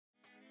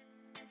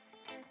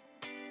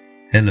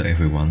Hello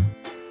everyone.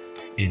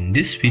 In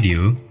this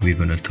video, we're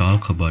gonna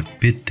talk about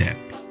bit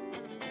depth.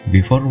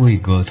 Before we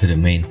go to the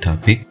main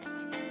topic,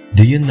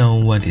 do you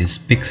know what is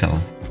pixel?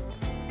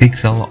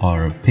 Pixel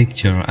or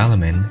picture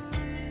element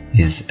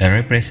is a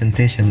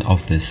representation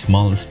of the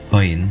smallest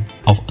point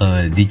of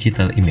a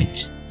digital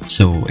image.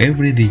 So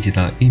every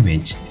digital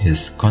image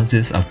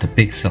consists of the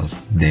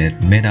pixels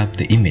that made up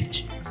the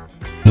image.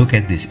 Look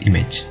at this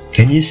image.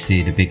 Can you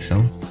see the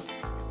pixel?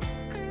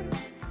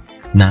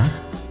 Now,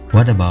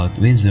 what about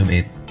we zoom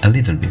it a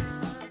little bit?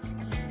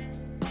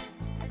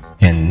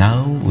 And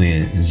now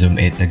we zoom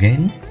it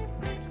again.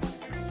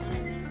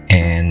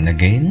 And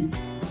again.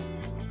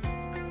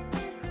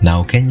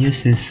 Now can you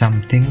see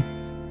something?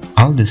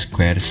 All the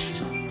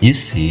squares you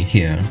see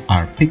here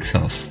are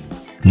pixels.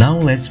 Now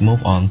let's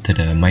move on to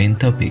the main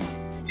topic.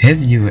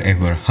 Have you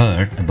ever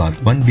heard about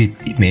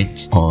 1-bit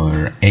image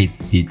or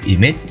 8-bit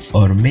image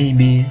or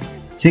maybe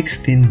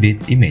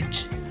 16-bit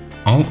image?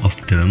 All of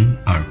them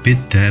are bit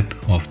depth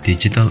of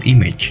digital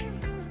image.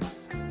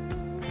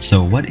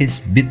 So what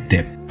is bit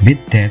depth? Bit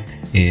depth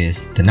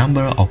is the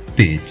number of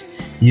bits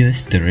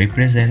used to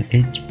represent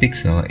each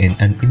pixel in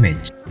an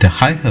image. The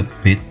higher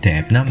bit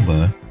depth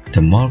number,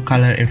 the more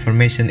color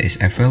information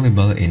is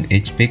available in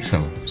each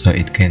pixel, so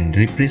it can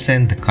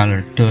represent the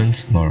color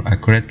tones more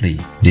accurately.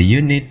 The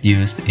unit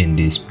used in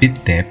this bit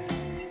depth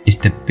is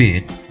the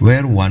bit,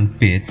 where one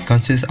bit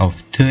consists of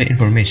two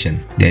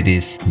information, that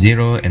is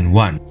 0 and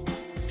 1.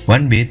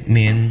 1 bit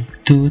means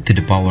 2 to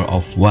the power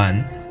of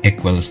 1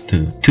 equals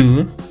to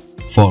 2.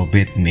 4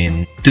 bit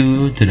means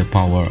 2 to the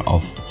power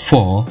of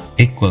 4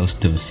 equals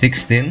to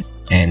 16.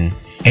 And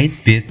 8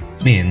 bit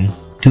means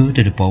 2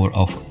 to the power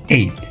of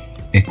 8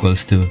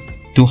 equals to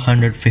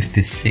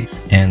 256,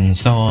 and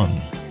so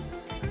on.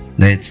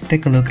 Let's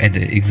take a look at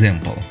the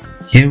example.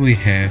 Here we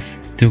have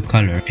two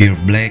colors, pure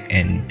black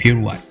and pure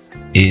white.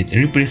 It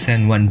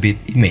represents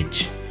 1-bit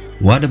image.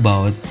 What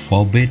about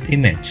 4-bit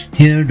image?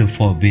 Here the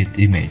 4-bit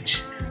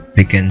image.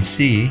 We can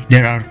see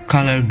there are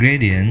color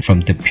gradients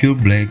from the pure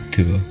black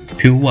to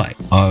pure white,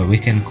 or we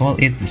can call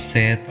it the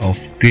shade of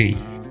gray.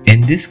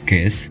 In this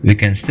case, we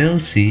can still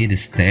see the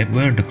step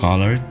where the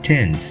color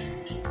changes.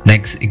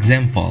 Next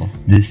example,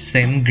 the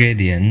same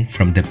gradient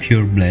from the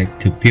pure black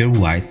to pure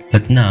white,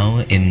 but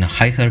now in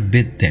higher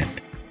bit depth.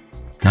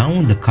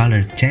 Now the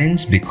color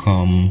change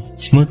become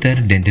smoother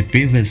than the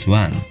previous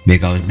one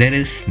because there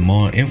is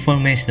more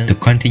information to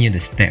continue the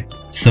step.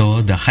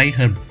 So the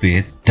higher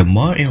bit, the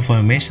more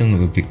information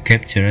will be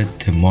captured,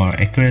 the more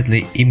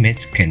accurately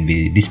image can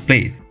be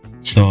displayed.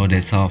 So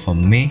that's all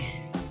from me.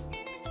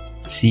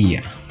 See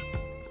ya.